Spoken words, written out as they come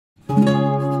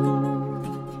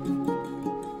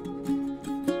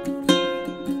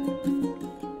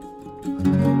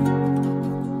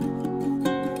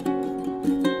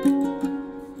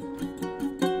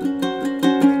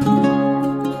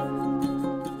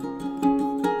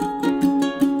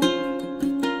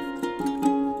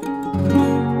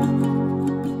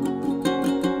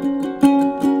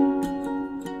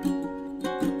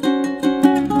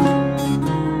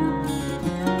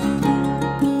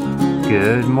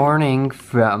morning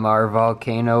from our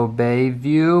Volcano Bay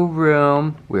view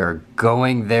room. We are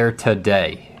going there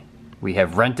today. We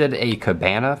have rented a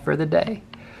cabana for the day,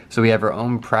 so we have our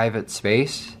own private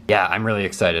space. Yeah, I'm really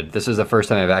excited. This is the first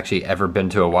time I've actually ever been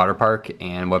to a water park,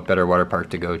 and what better water park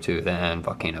to go to than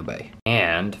Volcano Bay.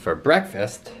 And for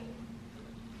breakfast,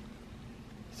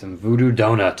 some Voodoo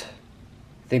Donut.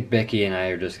 I think Becky and I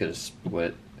are just gonna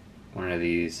split one of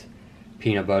these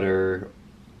peanut butter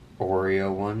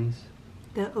Oreo ones.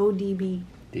 The ODB.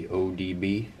 The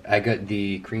ODB. I got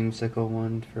the creamsicle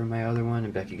one for my other one,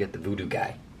 and Becky got the voodoo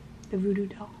guy. The voodoo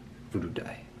doll. Voodoo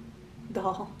die.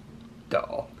 Doll.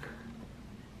 Doll.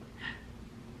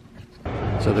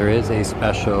 So there is a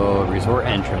special resort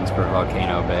entrance for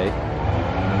Volcano Bay,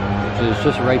 which is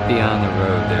just right beyond the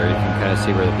road there. You can kind of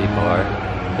see where the people are.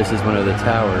 This is one of the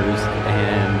towers,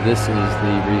 and this is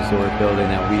the resort building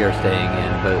that we are staying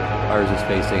in, but ours is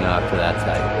facing off to that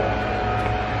side.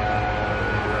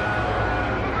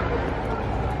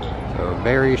 So a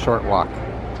very short walk.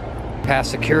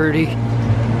 Past security,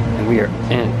 and we are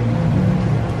in.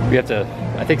 We have to,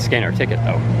 I think, scan our ticket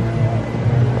though.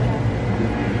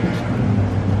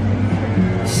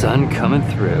 Sun coming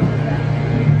through.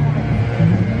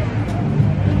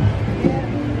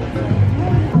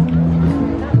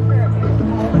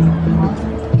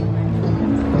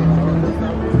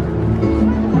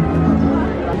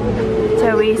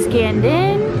 So we scanned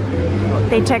in,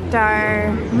 they checked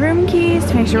our room keys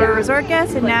to make sure we're resort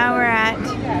guests, and now we're at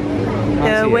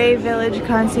the Wave Village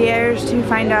concierge to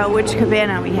find out which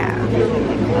cabana we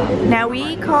have. Now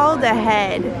we called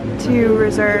ahead to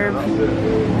reserve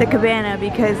the cabana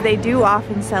because they do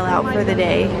often sell out for the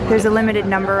day. There's a limited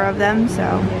number of them, so.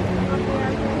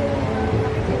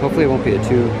 Hopefully it won't be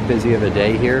too busy of a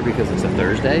day here because it's a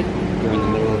Thursday. We're in the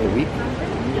middle of the week.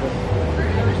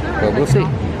 But we'll see.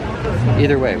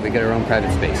 Either way, we get our own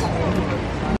private space.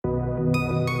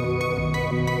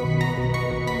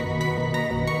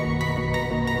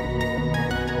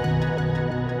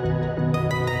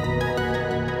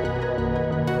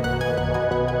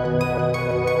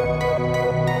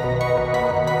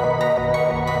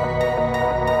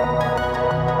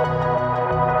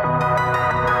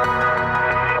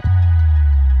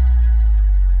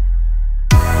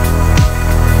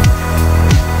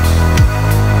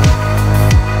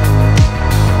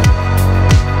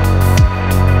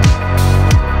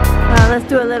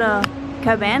 Do a little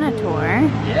cabana tour.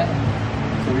 Yeah.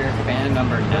 So we are cabana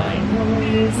number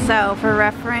 9. So for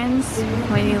reference,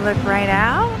 when you look right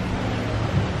out,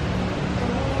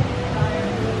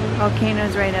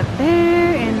 Volcano's right up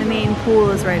there, and the main pool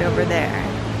is right over there.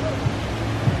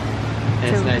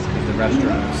 And it's nice because the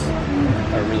restrooms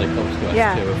are really close to us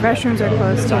yeah, too. Yeah, restrooms are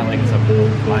close too. It's not like it's a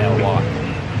mile walk.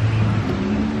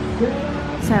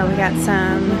 So we got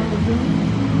some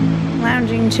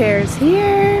lounging chairs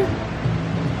here.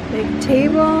 Big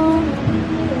table.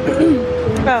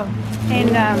 Oh,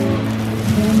 and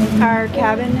our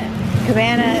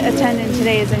cabana attendant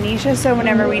today is Anisha, so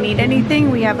whenever we need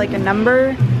anything, we have like a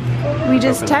number. We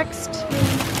just text.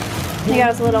 They got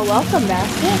us a little welcome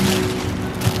basket.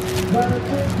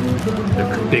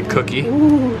 The big cookie.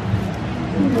 Ooh.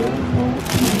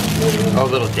 Oh,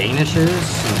 little danishes,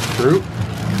 some fruit.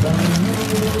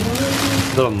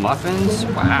 Little muffins.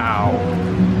 Wow.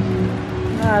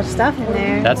 A lot of stuff in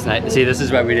there. That's nice. See, this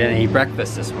is why we didn't eat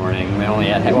breakfast this morning. We only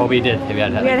had, well, we did. We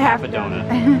had half a donut.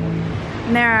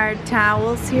 And there are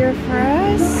towels here for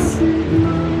us.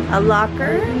 A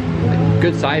locker. A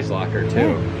good size locker,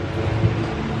 too.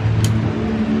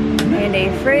 Yeah. And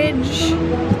a fridge.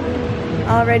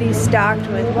 Already stocked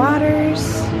with waters.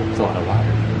 It's a lot of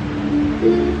water.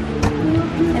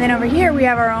 And then over here we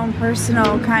have our own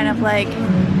personal kind of like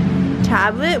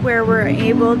tablet where we're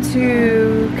able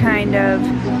to kind of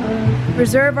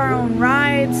reserve our own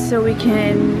rides, so we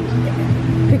can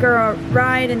pick our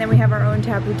ride, and then we have our own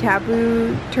Tapu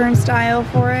Tapu turnstile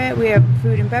for it. We have a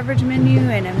food and beverage menu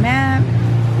and a map,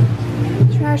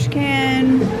 trash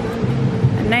can,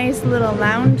 a nice little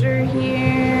lounger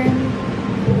here,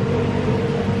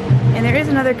 and there is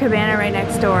another cabana right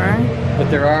next door. But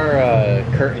there are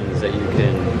curtains that you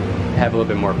can have a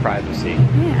little bit more privacy.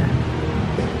 Yeah.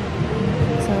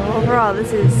 So overall,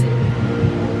 this is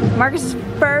Marcus's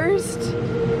first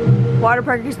water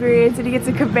park experience, and he gets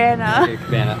a cabana. Okay,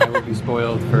 cabana. I will be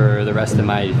spoiled for the rest of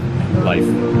my life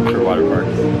for water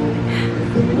parks.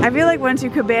 I feel like once you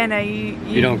cabana,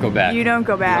 you don't go back. You don't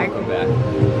go back. You don't go back.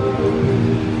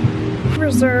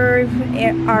 Reserve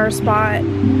our spot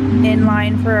in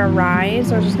line for a ride.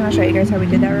 So I was just gonna show you guys how we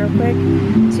did that real quick.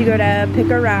 So you go to pick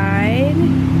a ride.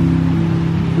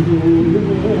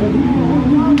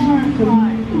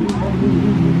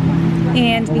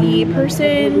 And the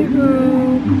person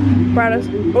who brought us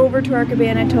over to our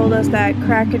cabana told us that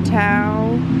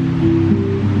Krakatoa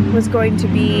was going to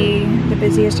be the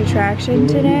busiest attraction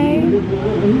today.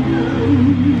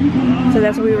 So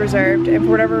that's what we reserved. And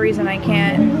for whatever reason, I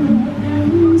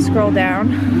can't scroll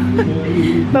down.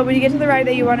 But when you get to the ride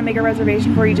that you want to make a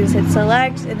reservation for, you just hit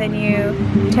select and then you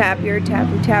tap your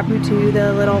Tapu Tapu to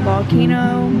the little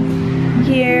volcano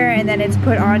here, and then it's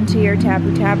put onto your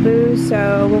Tapu Tapu.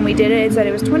 So when we did it, it said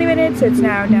it was 20 minutes. It's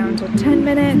now down to 10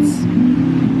 minutes.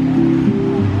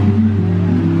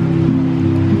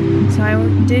 So I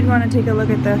did want to take a look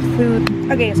at the food.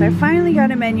 Okay, so I finally got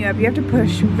a menu up. You have to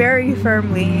push very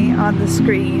firmly on the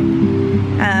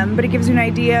screen, but it gives you an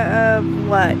idea of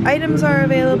what items are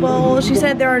available. She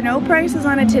said there are no prices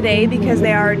on it today because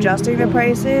they are adjusting the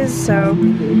prices. So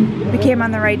we came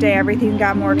on the right day. Everything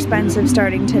got more expensive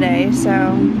starting today. So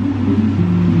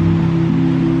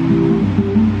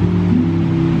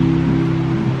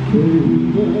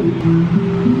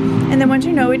and then once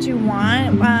you know what you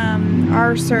want,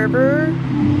 our server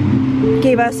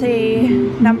gave us a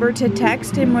number to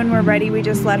text, and when we're ready we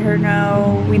just let her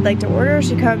know we'd like to order.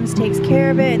 She comes, takes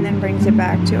care of it, and then brings it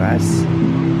back to us.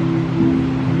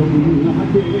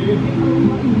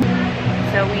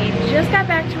 So we just got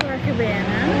back to our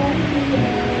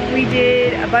cabana. We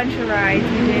did a bunch of rides.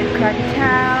 We did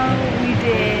Krakatoa, we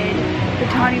did the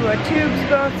Honeymoon tubes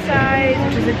both sides,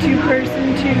 which is a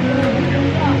two-person tube,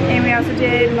 and we also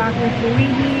did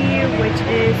Makupuihi, which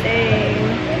is a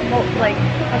like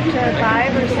up to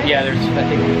 5 or 6. Yeah, there's I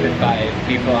think we fit 5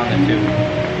 people on the tube.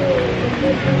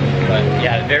 But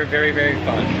yeah, very, very, very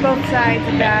fun. Both sides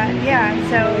of that. Yeah.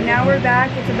 So now we're back.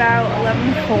 It's about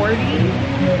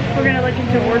 11:40. We're gonna look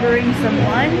into ordering some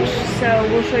lunch. So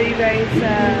we'll show you guys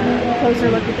a closer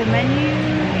look at the menu.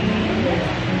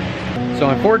 So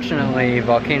unfortunately,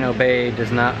 Volcano Bay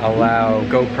does not allow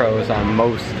GoPros on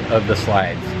most of the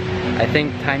slides. I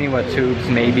think TeAwa Tubes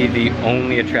may be the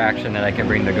only attraction that I can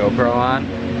bring the GoPro on.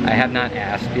 I have not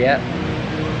asked yet,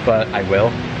 but I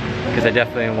will, because I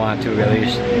definitely want to at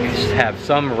least have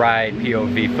some ride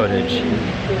POV footage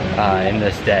in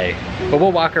this day. But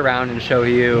we'll walk around and show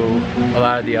you a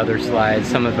lot of the other slides,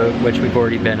 some of which we've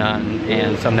already been on,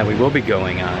 and some that we will be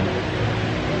going on.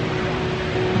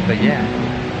 But yeah.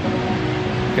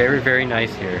 Very, very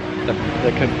nice here. The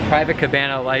private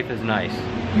cabana life is nice.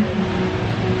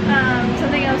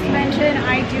 Something else to mention,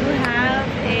 I do have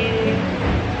a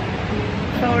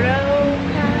photo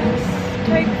pass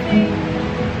type thing.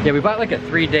 Yeah, we bought like a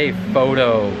 3-day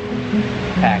photo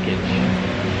package.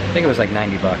 I think it was like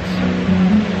 90 bucks.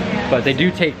 Yeah. But they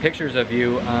do take pictures of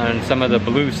you on some of the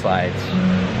blue slides.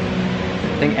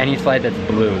 I think any slide that's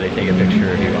blue, they take a picture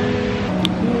of you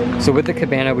on. So with the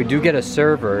cabana, we do get a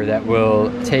server that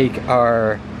will take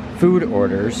our food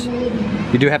orders.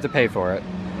 You do have to pay for it,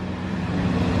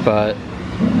 but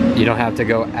you don't have to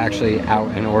go actually out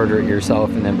and order it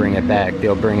yourself and then bring it back.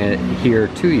 They'll bring it here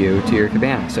to you, to your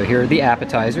cabana. So here are the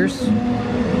appetizers.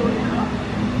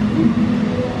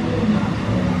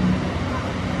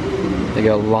 They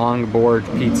got longboard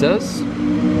pizzas,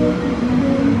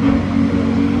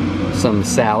 some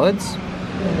salads,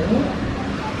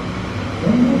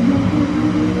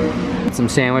 some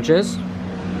sandwiches,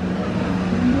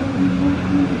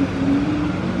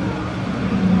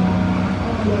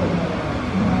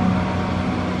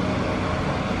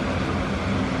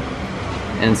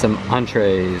 and some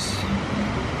entrees,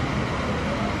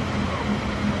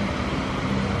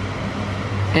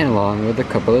 and along with a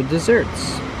couple of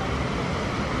desserts.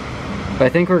 But I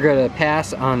think we're gonna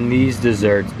pass on these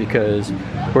desserts because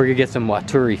we're gonna get some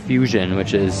Waturi Fusion,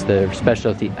 which is their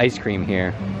specialty ice cream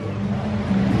here.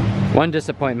 One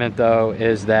disappointment though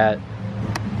is that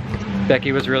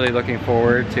Becky was really looking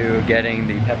forward to getting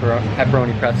the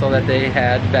pepperoni pretzel that they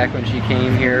had back when she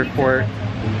came here for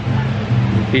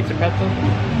pizza pretzel.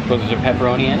 Was there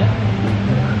pepperoni in it?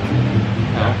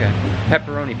 Oh, okay.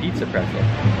 Pepperoni pizza pretzel.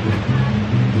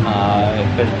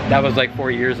 But that was like 4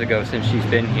 years ago since she's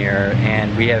been here,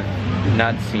 and we have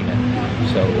not seen it.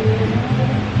 So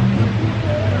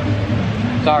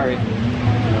sorry.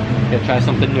 Gotta try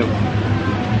something new.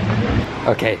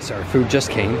 Okay, so our food just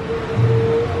came.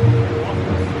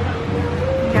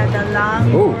 Got the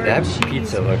long. Oh, that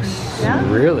pizza looks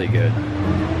really good.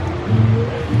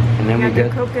 And then we got the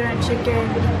got coconut chicken,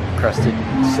 crusted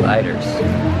sliders.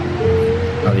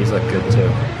 Oh, these look good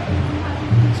too.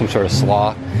 Some sort of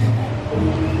slaw.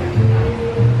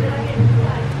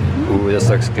 Ooh, this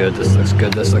looks good. This looks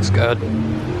good. This looks good.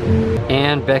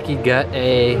 And Becky got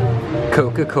a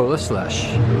Coca-Cola slush.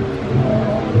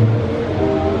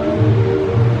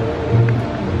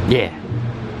 Yeah.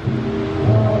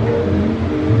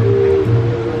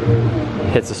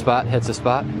 Hits a spot, hits a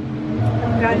spot. I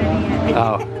haven't got any yet.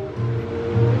 Oh.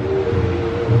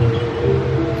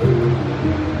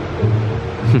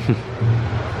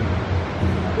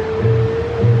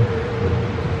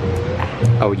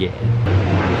 Oh yeah.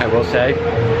 I will say,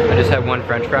 I just had one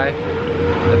French fry.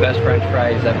 The best French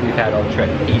fries that we've had all trip.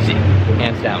 Easy,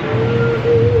 hands down.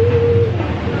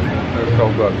 They're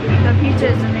so good. The pizza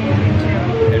is amazing too.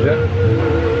 Is it?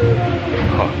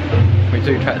 Oh, wait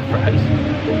till you try the fries.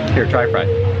 Here, try fry.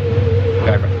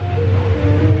 Try fry.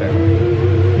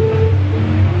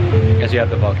 As you have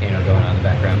the volcano going on in the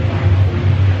background.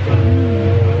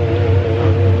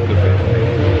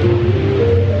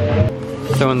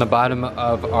 So in the bottom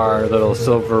of our little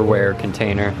silverware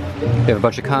container, we have a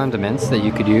bunch of condiments that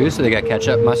you could use. So they got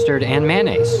ketchup, mustard, and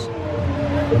mayonnaise.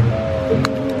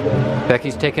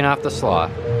 Becky's taking off the slaw. I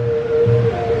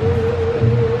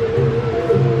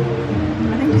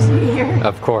think just here.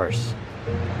 Of course.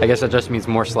 I guess that just means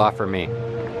more slaw for me.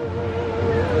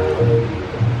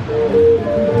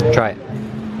 Try it.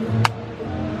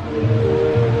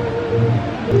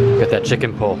 Got that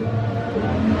chicken pull.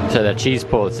 So that cheese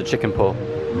pull, it's the chicken pull.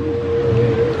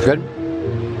 Good?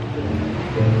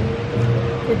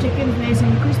 The chicken's nice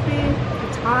and crispy.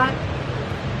 It's hot.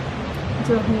 It's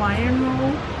a Hawaiian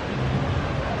roll.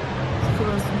 It's a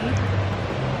little sweet.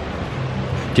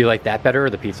 Do you like that better or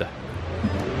the pizza?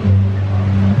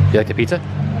 You like the pizza?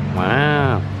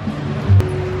 Wow.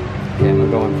 Okay, I'm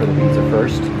gonna go in for the pizza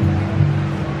first.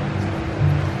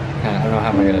 I don't know how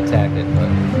I'm gonna attack it, but...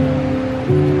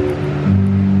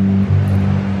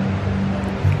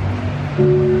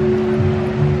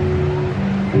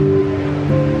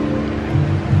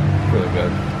 really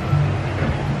good.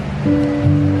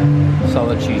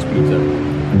 Solid cheese pizza.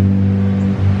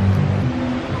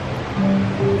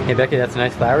 Hey Becky, that's a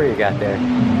nice flower you got there.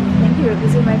 Thank you.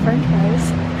 These are my French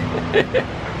fries.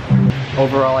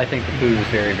 Overall, I think the food was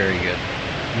very, very good.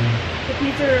 The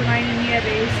pizza reminded me of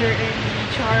a certain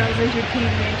Charles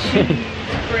Entertainment cheese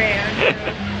brand of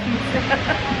pizza.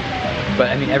 But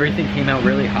I mean, everything came out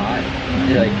really hot.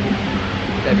 Like,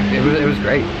 it was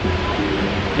great.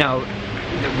 Now,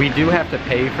 we do have to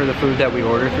pay for the food that we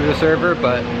order through the server,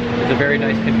 but it's a very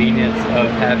nice convenience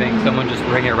of having someone just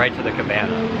bring it right to the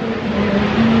cabana.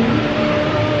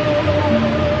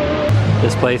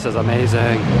 This place is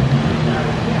amazing.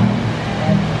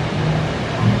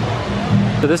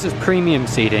 So this is premium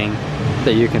seating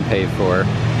that you can pay for.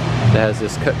 It has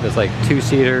there's like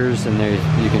 2-seaters, and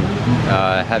you can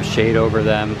have shade over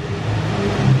them.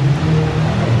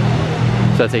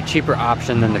 So it's a cheaper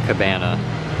option than the cabana.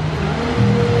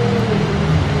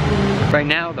 Right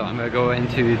now though, I'm gonna go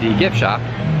into the gift shop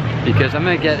because I'm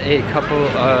gonna get a couple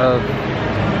of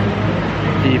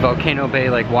the Volcano Bay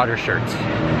like water shirts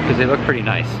because they look pretty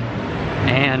nice,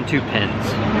 and 2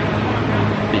 pins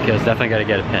because definitely gotta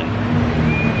get a pin.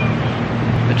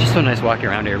 It's just so nice walking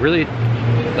around here. Really,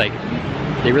 like,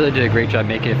 they really did a great job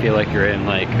making it feel like you're in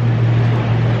like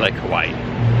Hawaii.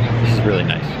 This is really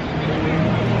nice.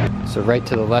 So right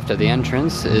to the left of the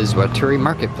entrance is Waterpark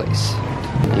Marketplace.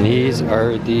 And these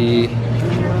are the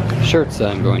shirts that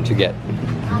I'm going to get.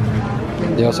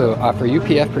 They also offer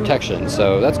UPF protection,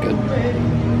 so that's good.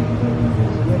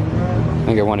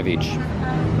 I get one of each.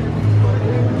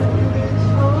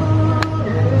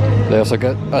 They also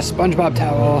got a SpongeBob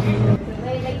towel.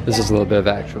 This is a little bit of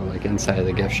actual like inside of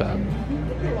the gift shop.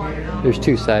 There's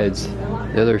 2 sides.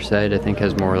 The other side I think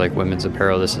has more like women's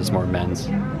apparel. This is more men's.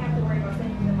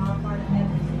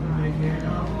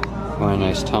 Want a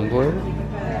nice tumbler.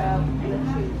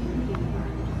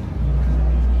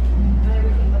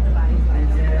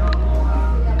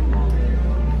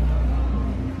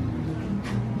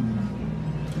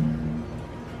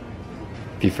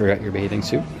 If you forgot your bathing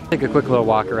suit. Take a quick little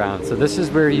walk around. So this is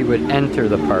where you would enter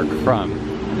the park from.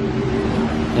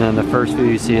 And then the first view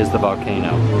you see is the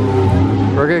volcano.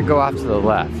 We're gonna go off to the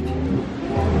left.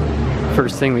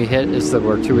 First thing we hit is the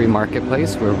Waterpark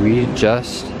Marketplace where we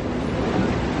just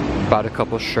bought a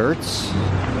couple shirts.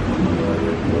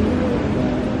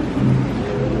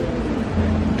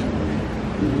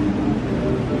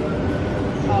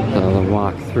 I'll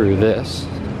walk through this.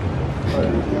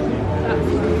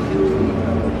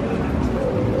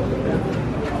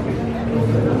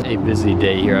 A busy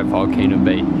day here at Volcano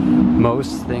Bay.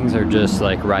 Most things are just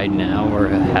like right now or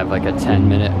have like a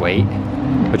 10-minute wait,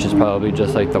 which is probably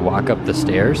just like the walk up the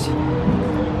stairs.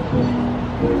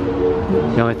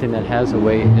 The only thing that has a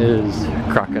wait is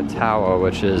Krakatawa,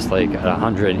 which is like at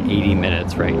 180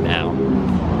 minutes right now.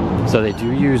 So they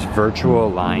do use virtual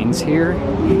lines here.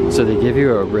 So they give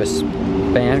you a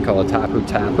wristband called a Tapu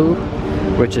Tapu,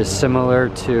 which is similar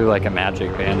to like a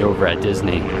magic band over at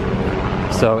Disney.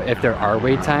 So if there are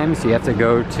wait times, you have to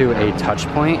go to a touch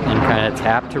point and kind of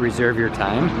tap to reserve your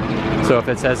time. So if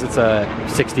it says it's a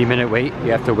 60-minute wait,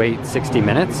 you have to wait 60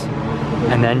 minutes,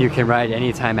 and then you can ride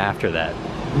anytime after that.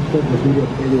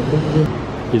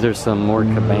 These are some more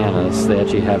cabanas. They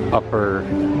actually have upper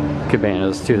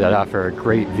cabanas too that offer a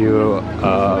great view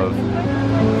of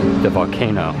the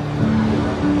volcano.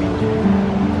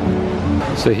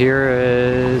 So here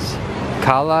is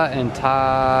Kala and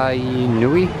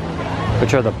Tainui,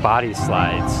 which are the body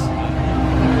slides.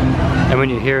 And when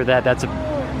you hear that, that's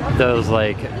those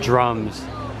like drums.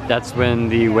 That's when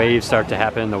the waves start to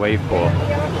happen in the wave pool.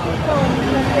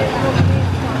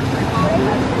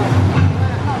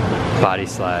 Body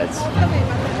slides.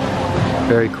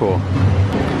 Very cool.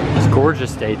 It's a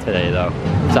gorgeous day today though.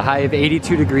 It's a high of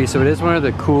 82 degrees, so it is one of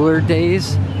the cooler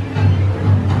days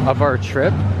of our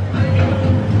trip.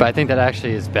 But I think that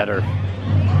actually is better,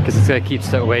 because it's gonna keep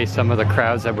away some of the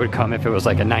crowds that would come if it was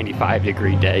like a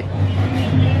 95-degree day.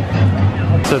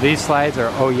 So these slides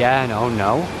are oh yeah and oh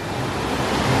no.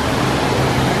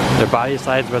 They're body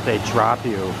slides, but they drop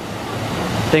you.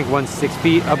 I think one's 6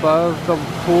 feet above the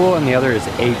pool and the other is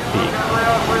 8 feet.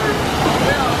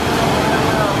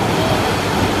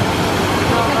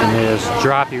 And they just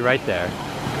drop you right there.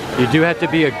 You do have to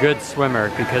be a good swimmer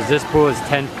because this pool is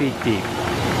 10 feet deep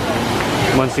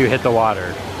once you hit the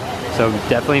water. So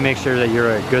definitely make sure that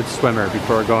you're a good swimmer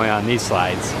before going on these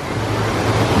slides.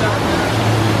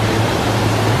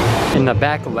 In the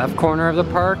back left corner of the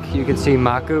park, you can see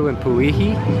Maku and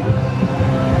Puihi.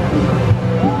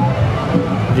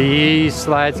 These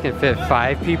slides can fit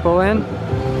 5 people in.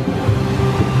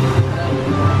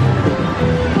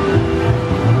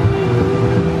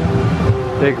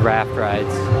 Big raft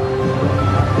rides.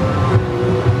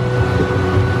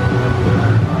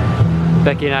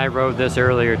 Becky and I rode this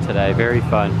earlier today, very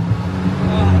fun.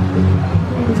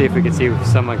 Let's see if we can see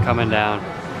someone coming down.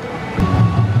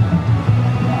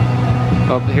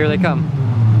 Oh, here they come.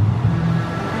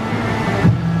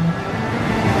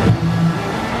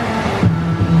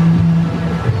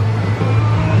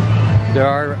 There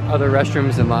are other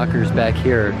restrooms and lockers back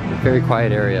here. Very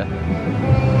quiet area.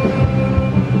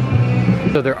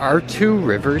 So there are 2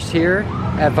 rivers here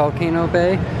at Volcano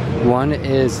Bay. One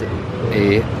is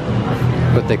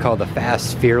what they call the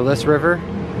Fast Fearless River,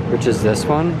 which is this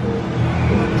one.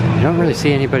 I don't really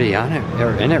see anybody on it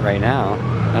or in it right now.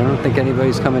 I don't think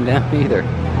anybody's coming down either.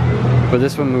 But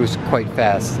this one moves quite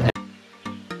fast.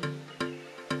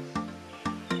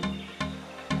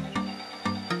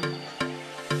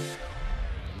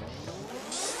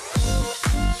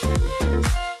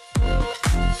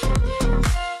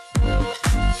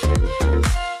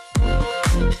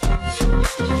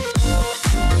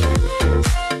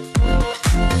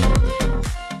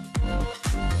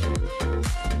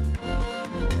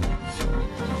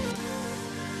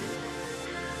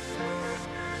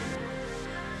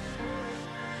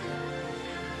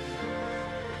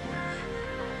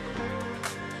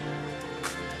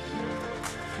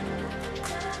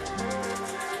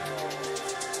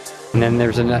 And then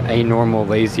there's a normal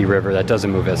lazy river that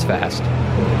doesn't move as fast.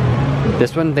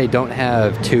 This one they don't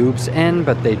have tubes in,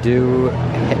 but they do,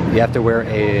 you have to wear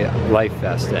a life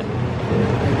vest in.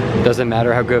 Doesn't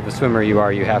matter how good of a swimmer you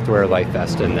are, you have to wear a life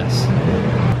vest in this.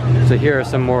 So here are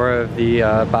some more of the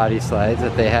body slides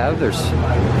that they have. There's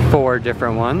 4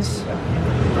 different ones.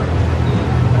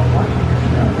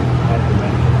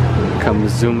 Come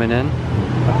zooming in.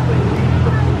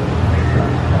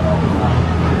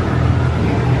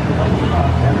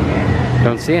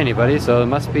 Don't see anybody, so there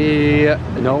must be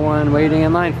no one waiting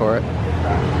in line for it.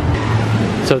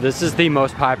 So this is the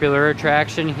most popular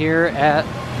attraction here at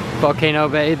Volcano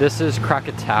Bay. This is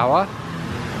Krakatawa,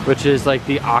 which is like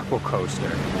the aqua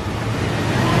coaster.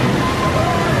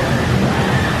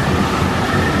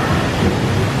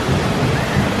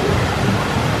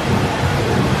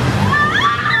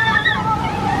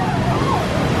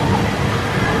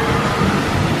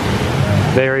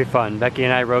 Very fun. Becky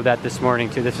and I rode that this morning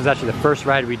too. This was actually the first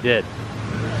ride we did.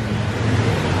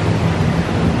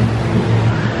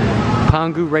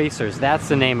 Pangu Racers, that's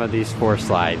the name of these 4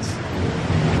 slides.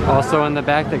 Also in the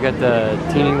back they got the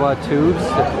TeAwa tubes,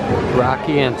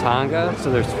 Rocky and Tonga.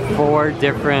 So there's 4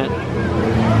 different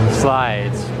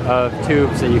slides of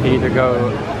tubes that you can either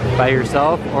go by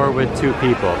yourself or with 2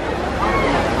 people.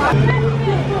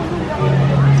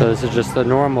 So this is just the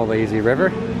normal lazy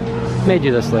river. May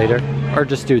do this later. Or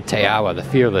just do TeAwa the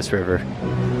Fearless River.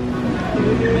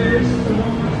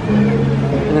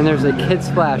 And then there's a kid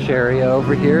splash area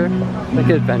over here, like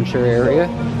an adventure area.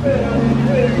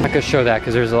 I'm not gonna show that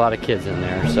because there's a lot of kids in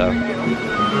there, so.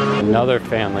 Another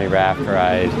family raft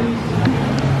ride.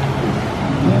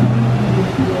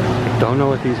 Don't know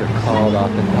what these are called off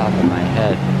the top of my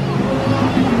head.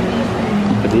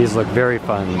 But these look very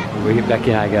fun.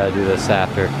 Becky and I gotta do this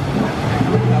after.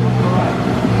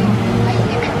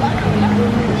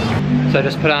 So I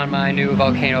just put on my new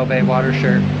Volcano Bay water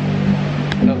shirt.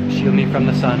 Help shield me from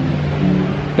the sun.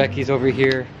 Becky's over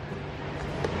here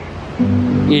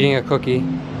eating a cookie.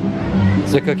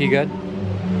 Is the cookie good?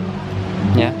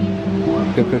 Yeah?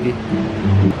 Good cookie?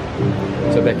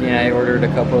 So Becky and I ordered a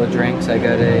couple of drinks. I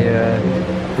got a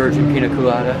virgin pina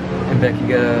colada and Becky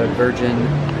got a virgin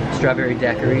strawberry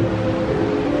daiquiri.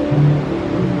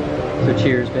 So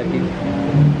cheers, Becky.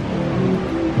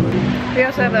 We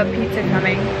also have a pizza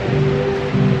coming.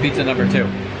 Pizza number 2.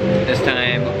 This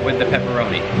time with the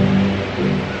pepperoni.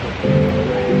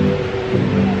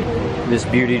 This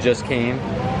beauty just came.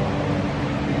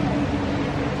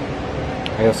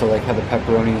 I also like how the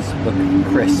pepperonis look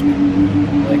crisp. I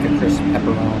like a crisp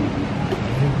pepperoni.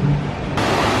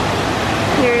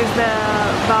 Here's the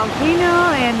volcano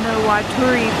and the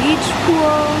Waturi beach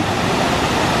pool.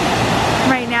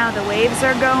 Right now the waves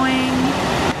are going.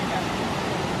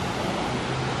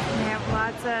 We have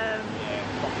lots of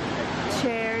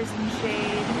chairs and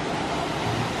shade.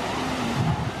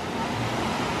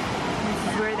 This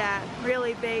is where that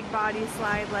really big body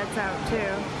slide lets out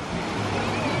too.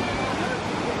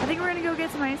 I think we're gonna go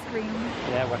get some ice cream.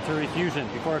 Yeah, Waturi Fusion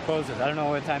before it closes. I don't know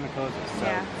what time it closes. So.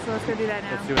 Yeah, so let's go do that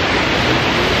now. Let's do it.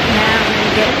 Now we're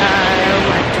gonna get our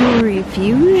Waturi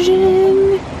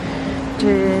Fusion, which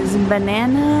is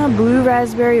banana, blue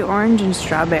raspberry, orange, and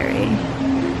strawberry.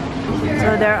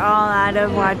 So they're all out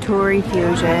of Waturi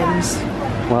Fusions.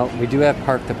 Well, we do have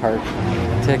park-to-park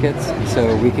tickets,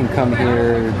 so we can come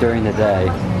here during the day,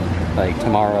 like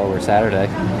tomorrow or Saturday,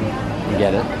 and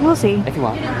get it. We'll see. If you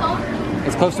want.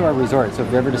 It's close to our resort, so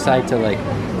if you ever decide to like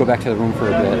go back to the room for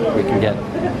a bit, we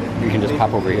can just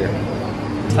pop over here.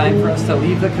 It's time for us to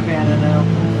leave the cabana now.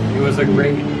 It was a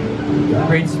great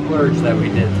splurge that we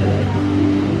did today.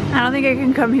 I don't think I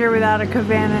can come here without a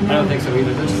cabana now. I don't think so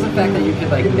either. There's just the fact that you could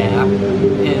like nap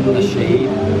in the shade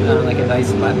on like a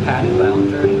nice padded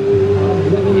lounger. I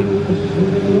mean,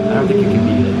 I don't think you can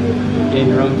beat it. Getting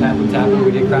your own Tapu Tapu,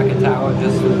 we did Krakatawa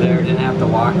just there, didn't have to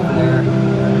walk there.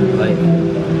 Like,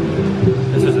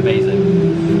 this was amazing.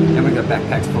 And we got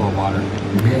backpacks full of water.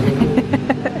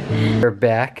 We're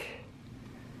back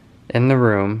in the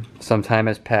room. Some time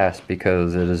has passed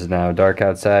because it is now dark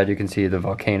outside. You can see the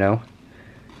volcano.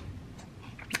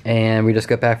 And we just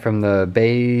got back from the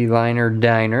Bayliner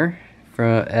Diner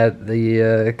at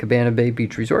the Cabana Bay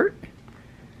Beach Resort.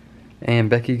 And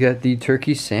Becky got the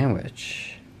turkey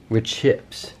sandwich with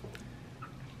chips.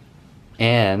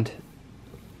 And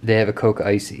they have a Coke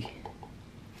Icy.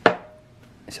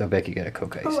 So Becky got a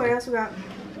Coke Icy. Oh, I also got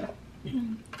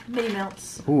mini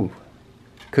melts. Ooh,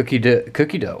 cookie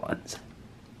dough ones.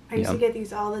 I used to get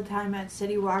these all the time at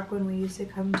City Walk when we used to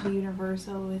come to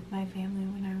Universal with my family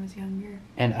when I was younger.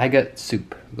 And I got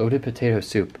soup, loaded potato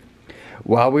soup.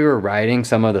 While we were riding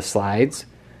some of the slides,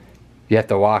 you have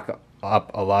to walk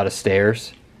up a lot of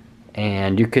stairs,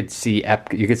 and you could see the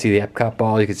Epcot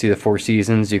ball, you could see the Four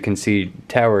Seasons, you can see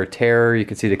Tower of Terror, you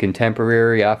can see the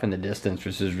Contemporary off in the distance,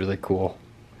 which is really cool.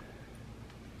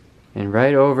 And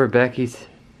right over Becky's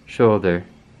shoulder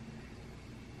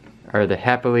are the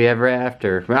Happily Ever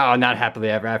After, well, not Happily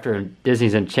Ever After,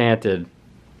 Disney's Enchantment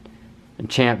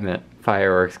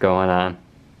fireworks going on.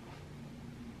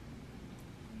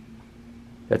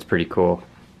 That's pretty cool.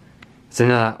 So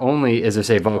not only is this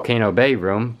a Volcano Bay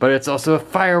room, but it's also a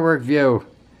firework view.